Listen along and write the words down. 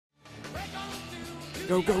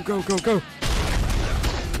Go, go, go, go, go.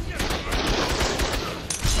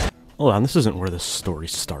 Hold on, this isn't where the story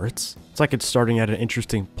starts. It's like it's starting at an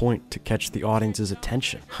interesting point to catch the audience's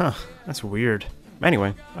attention. Huh, that's weird.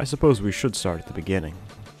 Anyway, I suppose we should start at the beginning.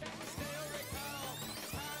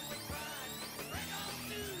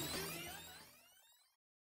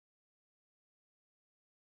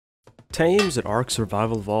 Tames and ARK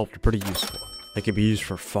Survival Evolved are pretty useful. They can be used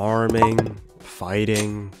for farming,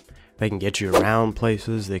 fighting, they can get you around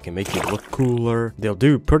places, they can make you look cooler. They'll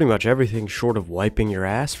do pretty much everything short of wiping your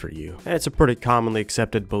ass for you. And it's a pretty commonly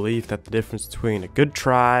accepted belief that the difference between a good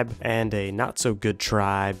tribe and a not so good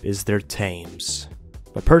tribe is their tames.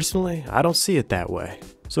 But personally, I don't see it that way.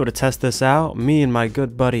 So to test this out, me and my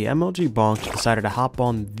good buddy MLG Bonk decided to hop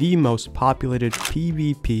on the most populated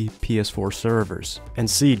PvP PS4 servers and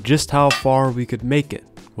see just how far we could make it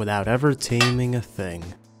without ever taming a thing.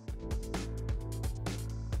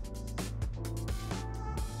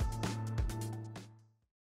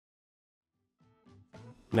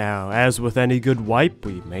 Now, as with any good wipe,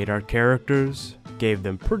 we made our characters, gave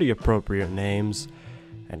them pretty appropriate names,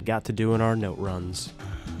 and got to doing our note runs.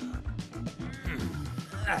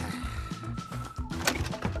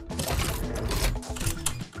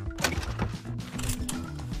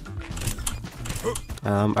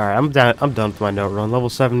 Alright, I'm done with my note run. Level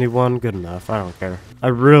 71, good enough. I don't care. I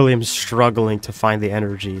really am struggling to find the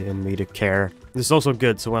energy in me to care. This is also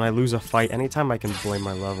good, so when I lose a fight, anytime I can blame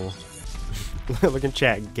my level. Look in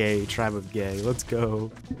chat, gay, tribe of gay. Let's go.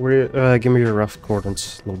 Where? Give me your rough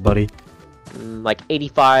coordinates, little buddy. Like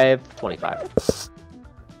 85, 25.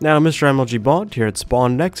 Now, Mr. MLG Bond here had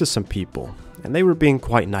spawned next to some people, and they were being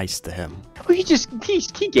quite nice to him. Well, he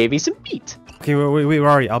gave me some meat. Okay, wait, where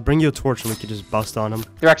are you? I'll bring you a torch and we can just bust on them.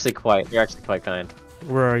 You're actually quite kind.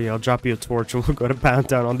 Where are you? I'll drop you a torch and we'll go to pound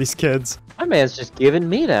down on these kids. My man's just giving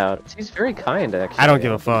meat out. He's very kind, actually. I don't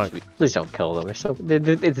give a fuck. Please don't kill them.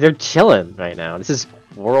 They're chilling right now. This is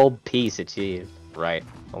world peace achieved right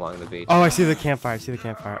along the beach. Oh, I see the campfire.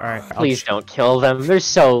 Alright. Please don't kill them. They're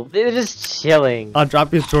just chilling. I'll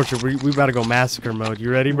drop you a torch. We about to go massacre mode. You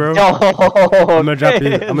ready, bro? No. I'm gonna drop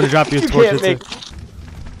you a torch.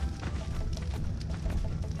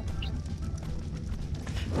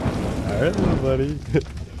 Alright, buddy.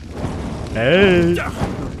 Hey!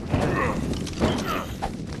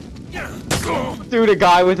 Dude, a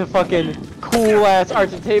guy with a fucking cool-ass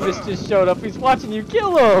Architavis just showed up. He's watching you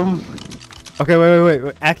kill him! Okay,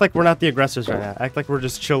 wait. Act like we're not the aggressors right now. Act like we're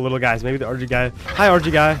just chill little guys. Maybe the RG guy. Hi,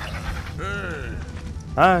 RG guy.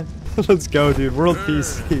 Hi. Let's go, dude. World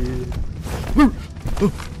peace.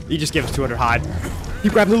 He just gave us 200 hide.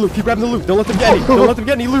 Keep grabbing the loot. Don't let them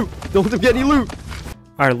get any loot.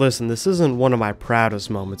 Alright, listen, this isn't one of my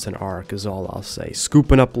proudest moments in ARK, is all I'll say.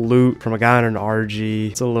 Scooping up loot from a guy on an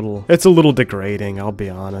RG, it's a little degrading, I'll be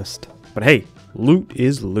honest. But hey, loot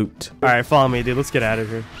is loot. Alright, follow me, dude, let's get out of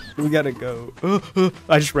here. We gotta go.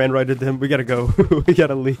 I just ran right into him, we gotta go. We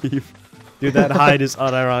gotta leave. Dude, that hide is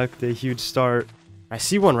unironically a huge start. I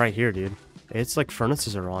see one right here, dude. It's like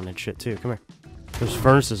furnaces are on and shit, too. Come here. There's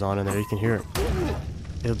furnaces on in there, you can hear it.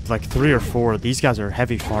 It's like 3 or 4. These guys are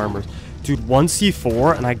heavy farmers. Dude, 1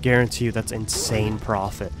 C4, and I guarantee you that's insane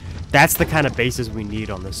profit. That's the kind of bases we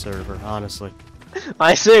need on this server, honestly.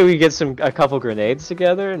 I say we get a couple grenades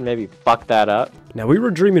together and maybe fuck that up. Now, we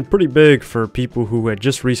were dreaming pretty big for people who had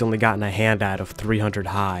just recently gotten a handout of 300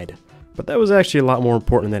 hide. But that was actually a lot more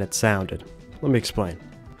important than it sounded. Let me explain.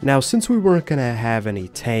 Now, since we weren't going to have any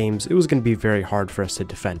tames, it was going to be very hard for us to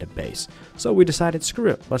defend a base. So we decided,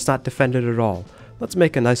 screw it, let's not defend it at all. Let's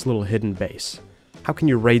make a nice little hidden base. How can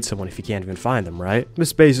you raid someone if you can't even find them, right?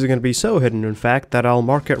 This base is going to be so hidden, in fact, that I'll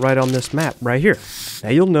mark it right on this map right here. Now,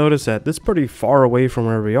 you'll notice that this is pretty far away from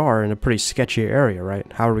where we are in a pretty sketchy area, right?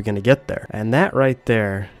 How are we going to get there? And that right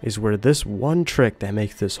there is where this one trick that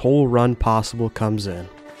makes this whole run possible comes in.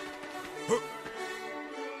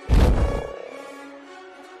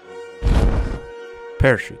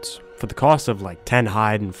 Parachutes. For the cost of like 10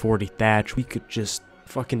 hide and 40 thatch, we could just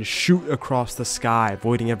fucking shoot across the sky,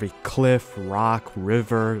 avoiding every cliff, rock,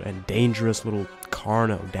 river, and dangerous little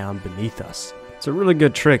carno down beneath us. It's a really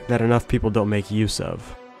good trick that enough people don't make use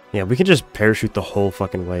of. Yeah, we can just parachute the whole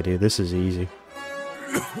fucking way, dude. This is easy.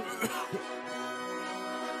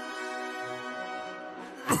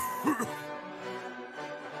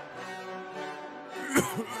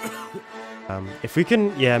 If we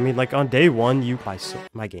can, yeah, I mean, like on day 1,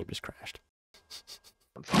 my game just crashed.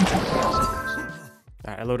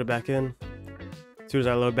 Alright, I load it back in. As soon as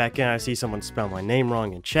I load back in, I see someone spell my name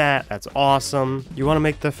wrong in chat. That's awesome. You want to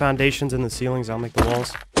make the foundations and the ceilings? I'll make the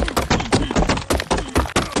walls.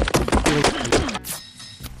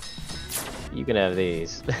 You can have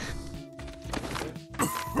these.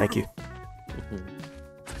 Thank you.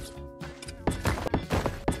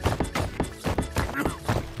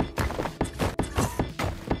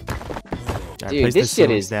 Dude, this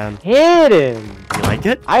shit is hidden! You like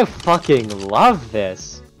it? I fucking love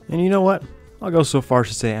this. And you know what? I'll go so far as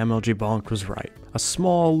to say MLG Bonk was right. A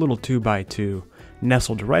small little 2x2,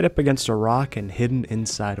 nestled right up against a rock and hidden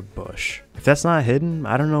inside a bush. If that's not hidden,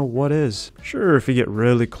 I don't know what is. Sure, if you get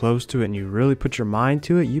really close to it and you really put your mind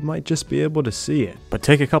to it, you might just be able to see it. But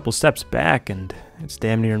take a couple steps back and it's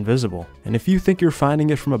damn near invisible. And if you think you're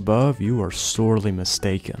finding it from above, you are sorely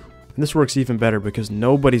mistaken. And this works even better because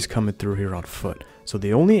nobody's coming through here on foot. So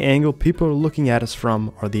the only angle people are looking at us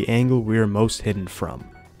from are the angle we're most hidden from.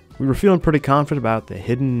 We were feeling pretty confident about the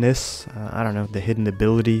hiddenness, the hidden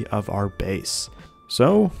ability of our base.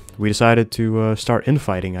 So we decided to start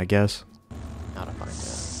infighting, I guess. Not a hard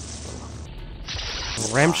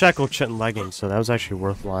Ramshackle chitin leggings, so that was actually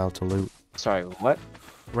worthwhile to loot. Sorry, what?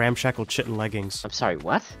 Ramshackle chitin leggings. I'm sorry,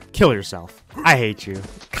 what? Kill yourself. I hate you.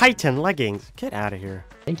 Chitin leggings. Get out of here.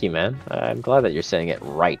 Thank you, man. I'm glad that you're saying it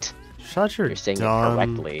right. Shut your You're saying it dumb,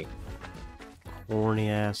 correctly. corny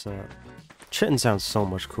ass up. Chitin sounds so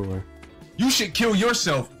much cooler. You should kill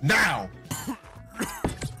yourself now.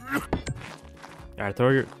 Alright, throw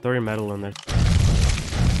your metal in there.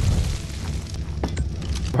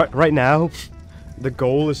 Right now, the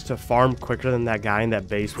goal is to farm quicker than that guy in that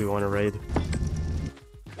base we want to raid.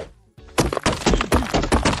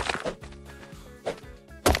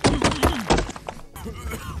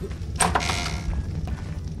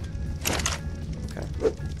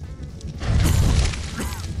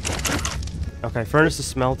 Okay, furnace is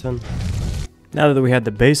smelting. Now that we had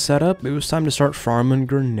the base set up, it was time to start farming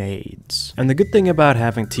grenades. And the good thing about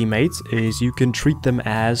having teammates is you can treat them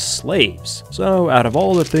as slaves. So out of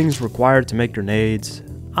all the things required to make grenades,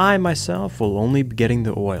 I myself will only be getting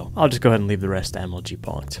the oil. I'll just go ahead and leave the rest to MLG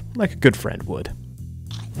Bonked, like a good friend would.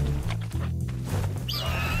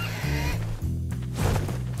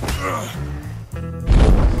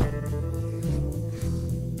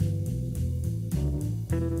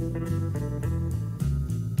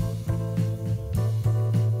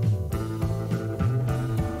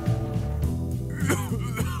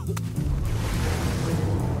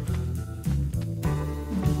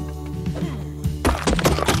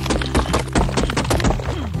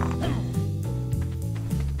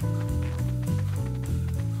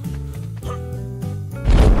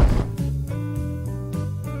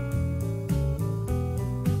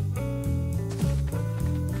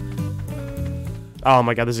 Oh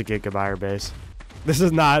my god, this is a Giga buyer base. This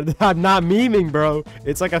is not, I'm not memeing, bro.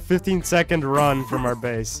 It's like a 15-second run from our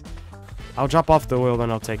base. I'll drop off the oil,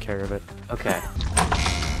 then I'll take care of it. Okay.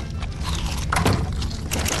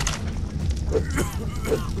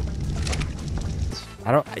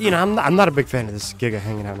 I'm not a big fan of this Giga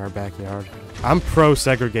hanging out in our backyard. I'm pro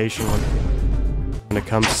segregation when it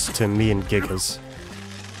comes to me and Gigas.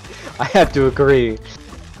 I have to agree.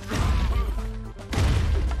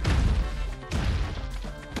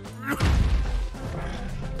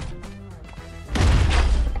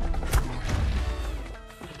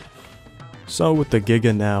 So with the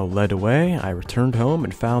Giga now led away, I returned home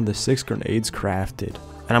and found the 6 grenades crafted.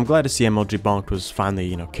 And I'm glad to see MLG Bonked was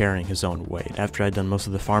finally, carrying his own weight. After I'd done most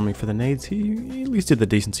of the farming for the nades, he at least did the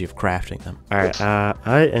decency of crafting them. Alright,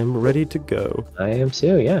 I am ready to go. I am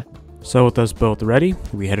too, yeah. So with us both ready,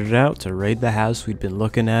 we headed out to raid the house we'd been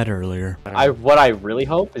looking at earlier. What I really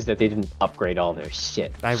hope is that they didn't upgrade all their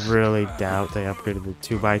shit. I really doubt they upgraded the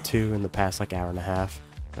 2x2 in the past hour and a half.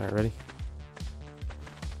 Alright, ready?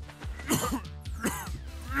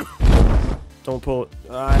 Don't pull it.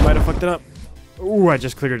 I might have fucked it up. Ooh, I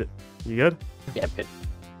just cleared it. You good? Yeah, good.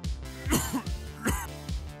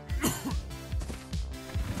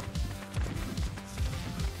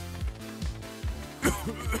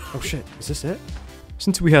 Oh shit, is this it?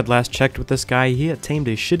 Since we had last checked with this guy, he had tamed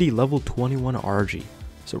a shitty level 21 RG.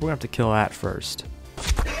 So we're gonna have to kill that first.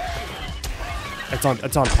 It's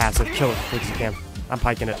on passive. Kill it as quick as you can. I'm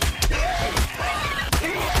piking it.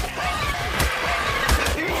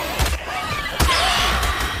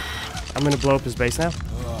 I'm gonna blow up his base now.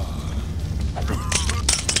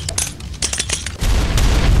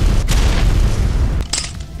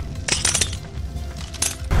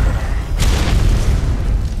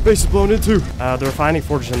 Base is blown into. The refining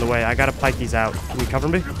forge is in the way. I gotta pike these out. Can you cover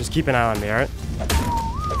me? Just keep an eye on me, alright?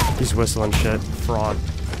 He's whistling shit. Fraud.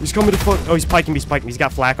 He's coming to foot. Oh, he's piking me. He's piking me. He's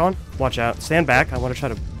got flak on. Watch out. Stand back. I want to try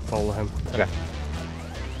to bowl him. Okay.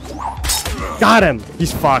 Got him.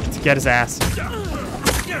 He's fucked. Get his ass.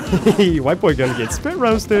 White boy gonna get spit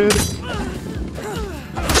roasted.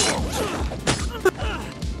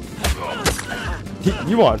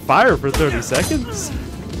 You on fire for 30 seconds?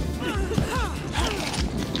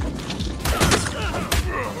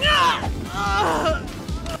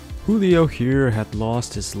 Julio here had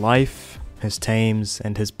lost his life, his tames,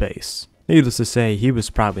 and his base. Needless to say, he was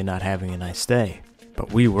probably not having a nice day.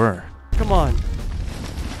 But we were. Come on.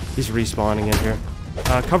 He's respawning in here.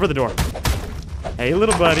 Cover the door. Hey,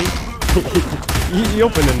 little buddy. He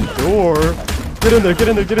opened the door. Get in there, get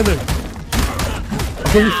in there, get in there.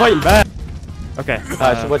 Oh, you're fighting back. Okay.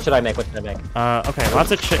 So what should I make? Okay,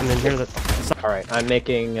 lots of chitin in here. Alright, I'm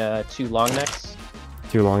making 2 long necks.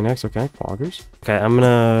 2 long necks, okay, poggers. Okay, I'm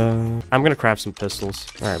gonna craft some pistols.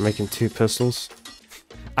 Alright, making 2 pistols.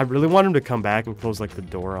 I really want him to come back and close like the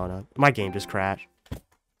door on it. My game just crashed.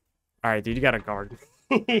 Alright, dude, you gotta guard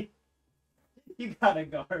me. You gotta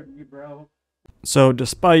guard me, bro. So,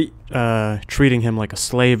 despite treating him like a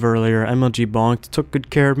slave earlier, MLG Bonked took good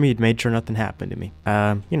care of me. He made sure nothing happened to me.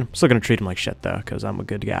 You know, still gonna treat him like shit though, because I'm a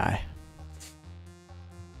good guy.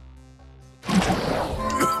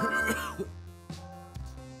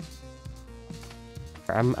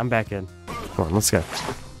 I'm back in. Come on, let's go.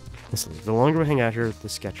 Listen, the longer we hang out here, the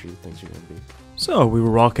sketchier things are gonna be. So, we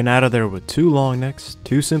were walking out of there with 2 long necks,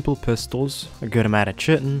 2 simple pistols, a good amount of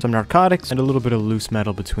chitin, some narcotics, and a little bit of loose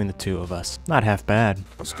metal between the 2 of us. Not half bad.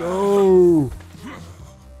 Let's go!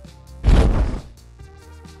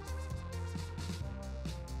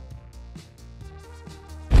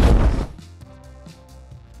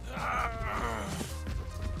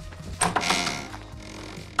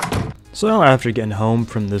 So after getting home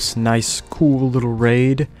from this nice, cool little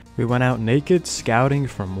raid, we went out naked scouting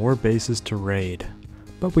for more bases to raid.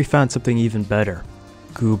 But we found something even better.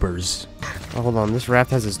 Goobers. Oh, hold on, this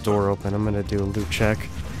raft has its door open. I'm gonna do a loot check.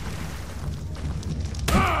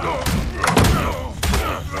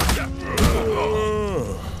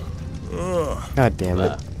 God damn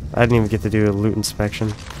it. I didn't even get to do a loot inspection.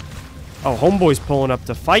 Oh, homeboy's pulling up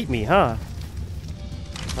to fight me, huh?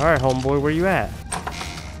 Alright, homeboy, where you at?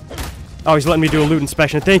 Oh, he's letting me do a loot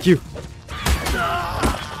inspection. Thank you.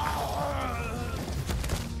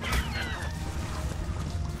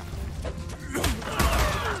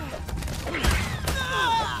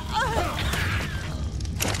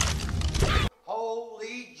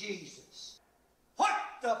 Holy Jesus. What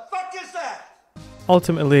the fuck is that?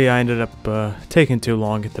 Ultimately, I ended up taking too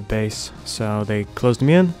long at the base, so they closed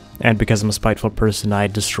me in. And because I'm a spiteful person, I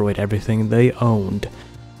destroyed everything they owned.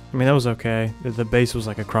 I mean, that was okay. The base was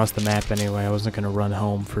like across the map anyway. I wasn't gonna run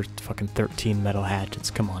home for fucking 13 metal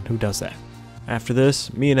hatchets. Come on, who does that? After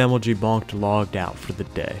this, me and MLG Bonked logged out for the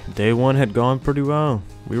day. Day 1 had gone pretty well.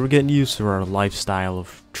 We were getting used to our lifestyle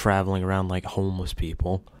of traveling around like homeless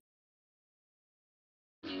people.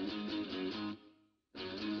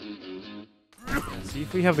 See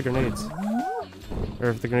if we have the grenades. Or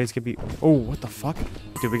if the grenades could be... Oh, what the fuck?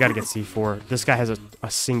 Dude, we gotta get C4. This guy has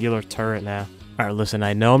a singular turret now. Alright, listen,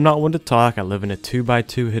 I know I'm not one to talk. I live in a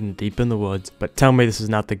 2x2 hidden deep in the woods. But tell me this is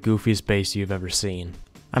not the goofiest base you've ever seen.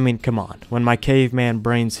 I mean, come on. When my caveman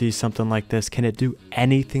brain sees something like this, can it do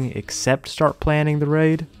anything except start planning the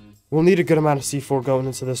raid? We'll need a good amount of C4 going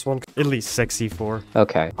into this one. At least 6 C4.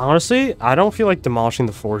 Okay. Honestly, I don't feel like demolishing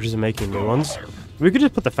the forges and making new ones. We could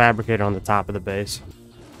just put the fabricator on the top of the base.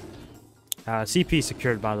 CP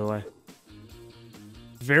secured, by the way.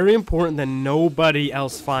 Very important that nobody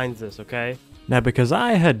else finds this, okay? Now, because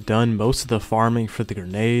I had done most of the farming for the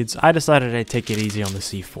grenades, I decided I'd take it easy on the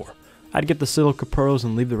C4. I'd get the silica pearls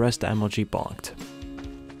and leave the rest to MLG Bonked.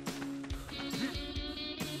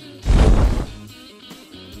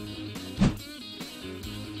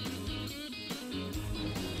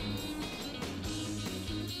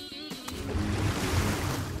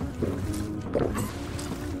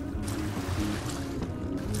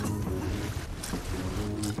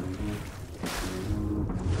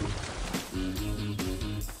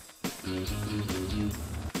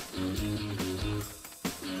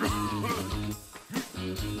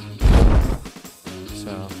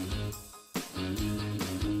 So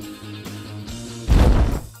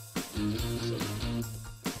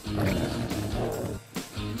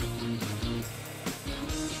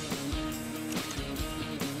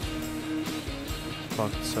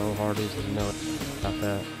fucked so hard he didn't know about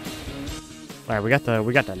that. Alright, we got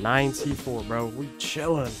the 9 C4, bro. We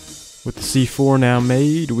chillin'. With the C4 now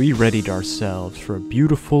made, we readied ourselves for a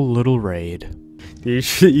beautiful little raid. You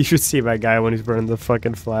should see my guy when he's burning the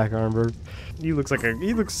fucking flak armor. He looks like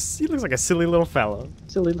a silly little fellow.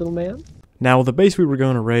 Silly little man. Now, the base we were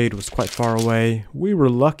going to raid was quite far away. We were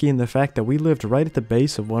lucky in the fact that we lived right at the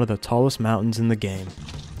base of one of the tallest mountains in the game.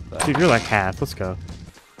 Dude, you're like half. Let's go.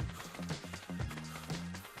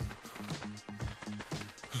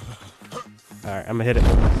 Alright, I'm gonna hit it.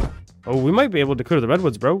 Oh, we might be able to clear the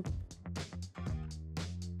redwoods, bro.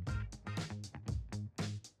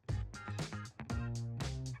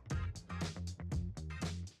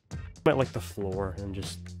 Might like the floor and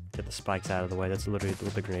just get the spikes out of the way. That's literally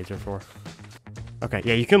what the grenades are for. Okay,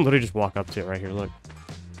 yeah, you can literally just walk up to it right here, look.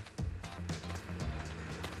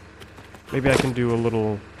 Maybe I can do a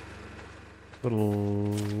little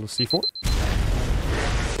C4.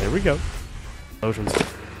 There we go. Explosions.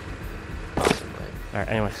 Alright,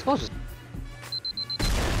 anyway. Explosions.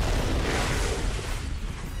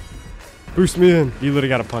 Boost me in. You literally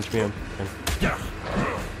gotta punch me in.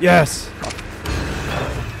 Yes!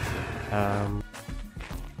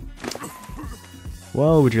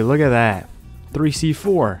 Whoa, would you look at that?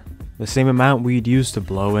 3C4. The same amount we'd used to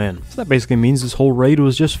blow in. So that basically means this whole raid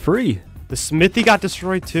was just free. The smithy got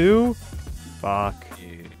destroyed too? Fuck.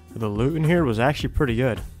 The loot in here was actually pretty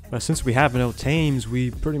good. But since we have no Tames,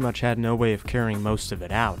 we pretty much had no way of carrying most of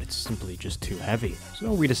it out. It's simply just too heavy.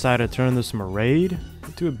 So we decided to turn this from a raid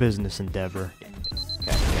into a business endeavor.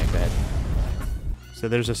 Okay, go ahead. So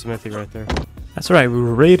there's a smithy right there. That's right, we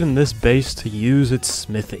were raiding this base to use its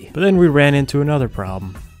smithy. But then we ran into another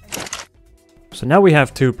problem. So now we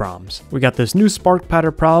have two problems. We got this new spark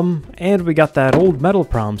powder problem, and we got that old metal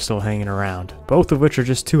problem still hanging around. Both of which are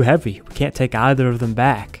just too heavy. We can't take either of them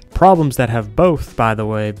back. Problems that have both, by the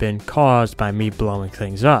way, been caused by me blowing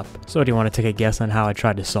things up. So do you want to take a guess on how I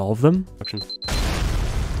tried to solve them?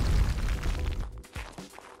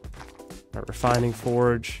 Our refining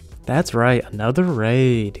forge. That's right, another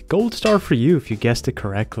raid. Gold star for you if you guessed it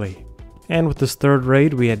correctly. And with this third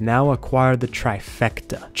raid, we had now acquired the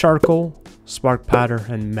trifecta. Charcoal, spark powder,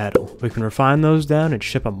 and metal. We can refine those down and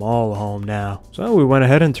ship them all home now. So we went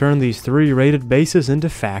ahead and turned these 3 raided bases into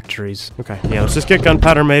factories. Okay, yeah, let's just get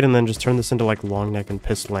gunpowder made and then just turn this into like long neck and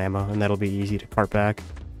pistol ammo, and that'll be easy to cart back.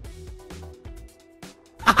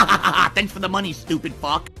 Thanks for the money, stupid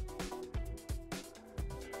fuck.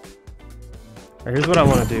 Alright, here's what I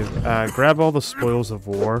want to do. Grab all the spoils of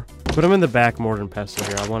war. Put them in the back mortar and pestle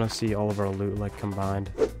here. I want to see all of our loot like combined.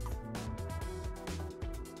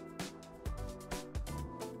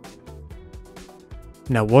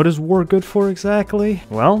 Now what is war good for exactly?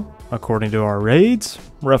 Well, according to our raids,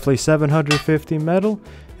 roughly 750 metal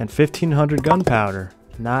and 1500 gunpowder.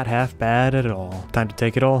 Not half bad at all. Time to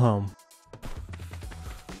take it all home.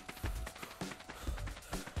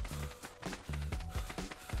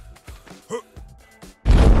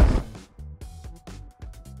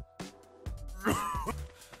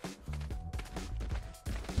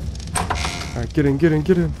 Alright, get in, get in,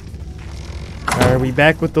 get in. Alright, we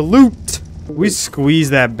back with the loot. We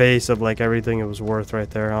squeezed that base of like everything it was worth right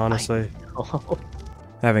there, honestly.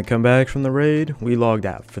 Having come back from the raid, we logged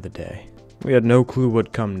out for the day. We had no clue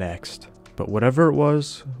what'd come next. But whatever it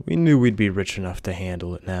was, we knew we'd be rich enough to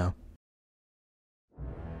handle it now.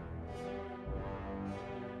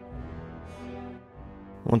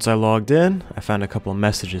 Once I logged in, I found a couple of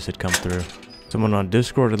messages had come through. Someone on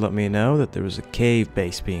Discord had let me know that there was a cave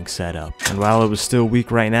base being set up. And while it was still weak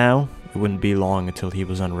right now, it wouldn't be long until he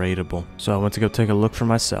was unraidable. So I went to go take a look for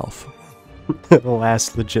myself. The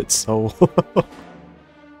last legit soul.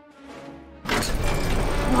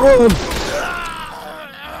 Run!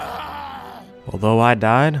 Although I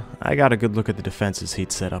died, I got a good look at the defenses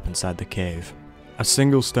he'd set up inside the cave. A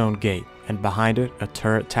single stone gate, and behind it, a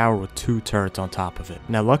turret tower with 2 turrets on top of it.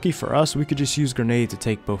 Now lucky for us, we could just use grenades to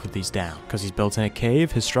take both of these down. Because he's built in a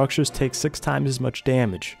cave, his structures take 6 times as much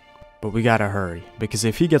damage. But we gotta hurry, because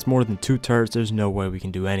if he gets more than 2 turrets, there's no way we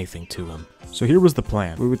can do anything to him. So here was the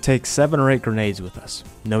plan. We would take 7 or 8 grenades with us.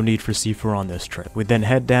 No need for C4 on this trip. We'd then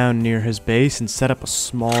head down near his base and set up a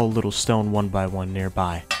small little stone 1x1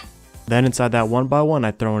 nearby. Then inside that 1x1,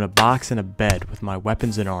 I'd throw in a box and a bed with my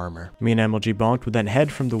weapons and armor. Me and MLG Bonk would then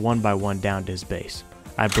head from the 1x1 down to his base.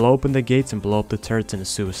 I'd blow open the gates and blow up the turrets in a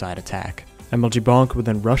suicide attack. MLG Bonk would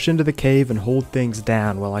then rush into the cave and hold things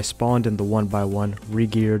down while I spawned in the 1x1,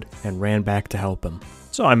 re-geared, and ran back to help him.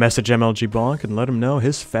 So I messaged MLG Bonk and let him know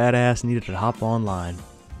his fat ass needed to hop online.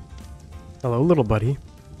 Hello, little buddy.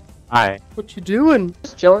 Hi. What you doing?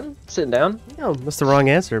 Just chilling, sitting down. No, that's the wrong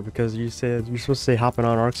answer because you said you're supposed to say hopping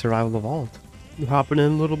on ARK Survival Evolved. You hopping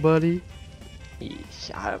in, little buddy?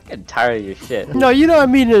 Yeesh, I'm getting tired of your shit. No, you know I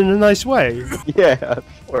mean it in a nice way. Yeah,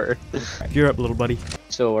 sure. You're up, little buddy.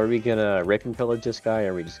 So are we gonna rape and pillage this guy,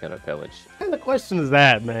 or are we just gonna pillage? What kind of question is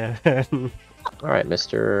that, man? Alright,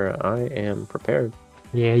 mister, I am prepared.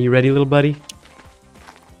 Yeah, you ready, little buddy?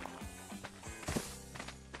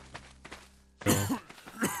 Yeah.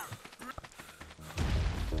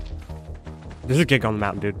 There's a kick on the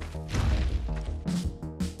mountain, dude.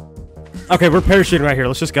 Okay, we're parachuting right here.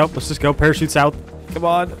 Let's just go. Let's just go. Parachute south. Come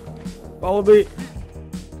on. Follow me.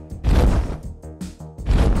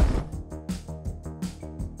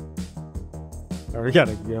 Oh, we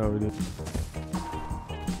gotta go, dude.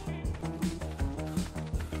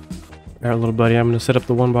 Alright, little buddy, I'm gonna set up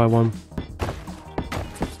the 1x1.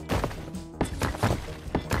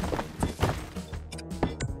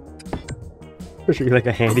 You're like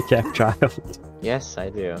a handicapped child. Yes, I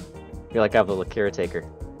do. You're like I have a little caretaker.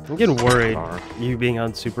 I'm getting worried. You being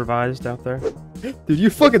unsupervised out there. Dude, you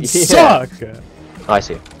fucking suck! Oh, I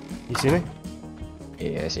see. You see me?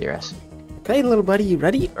 Yeah, I see your ass. Okay, little buddy, you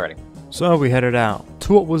ready? Alrighty. So we headed out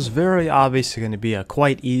to what was very obviously going to be a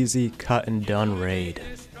quite easy cut and done raid.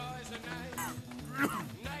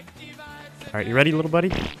 Alright, you ready, little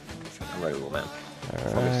buddy? I'm ready, little man.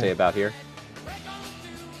 Alright. Want me to stay about here?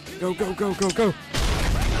 Go, go, go, go, go!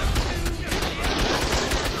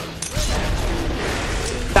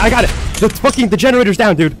 I got it! The generator's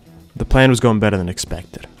down, dude! The plan was going better than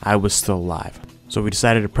expected. I was still alive. So we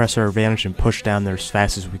decided to press our advantage and push down there as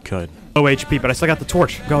fast as we could. Low HP, but I still got the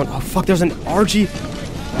torch. Going, oh fuck, there's an RG.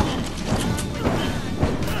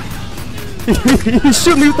 He's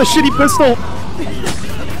shooting me with a shitty pistol.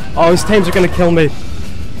 Oh, his Tames are gonna kill me.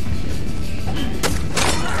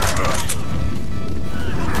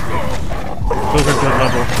 Those are good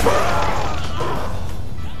level.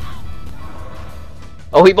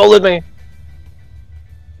 Oh, he bullied me!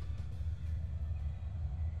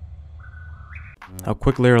 How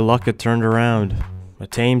quickly our luck had turned around. The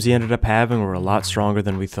Tames he ended up having were a lot stronger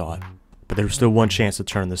than we thought. But there was still one chance to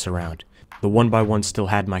turn this around. The 1x1 still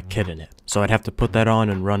had my kit in it. So I'd have to put that on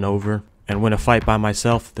and run over. And win a fight by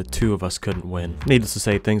myself, the two of us couldn't win. Needless to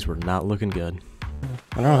say, things were not looking good.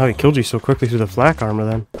 I don't know how he killed you so quickly through the flak armor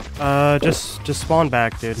then. Just spawn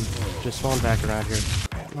back, dude. Just spawn back around here.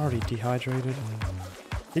 I'm already dehydrated.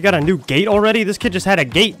 You got a new gate already? This kid just had a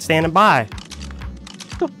gate standing by.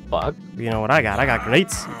 What the fuck? You know what I got? I got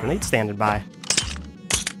grenades standing by.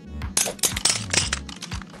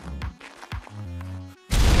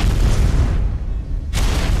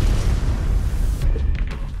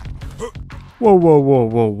 Whoa, whoa, whoa,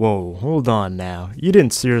 whoa, whoa. Hold on now. You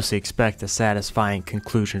didn't seriously expect a satisfying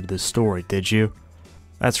conclusion to this story, did you?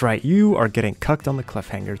 That's right, you are getting cucked on the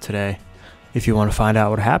cliffhanger today. If you want to find out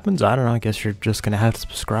what happens, I don't know, I guess you're just gonna have to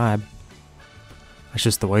subscribe. That's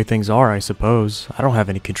just the way things are, I suppose. I don't have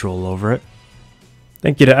any control over it.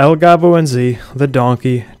 Thank you to El Gabo NZ, The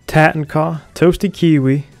Donkey, Tatanka, Toasty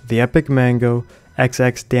Kiwi, The Epic Mango,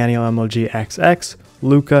 XX Daniel MLG XX,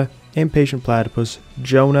 Luca, Impatient Platypus,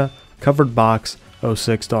 Jonah, Covered Box,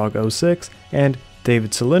 06 Dog 06, and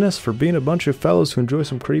David Salinas for being a bunch of fellows who enjoy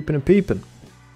some creeping and peeping.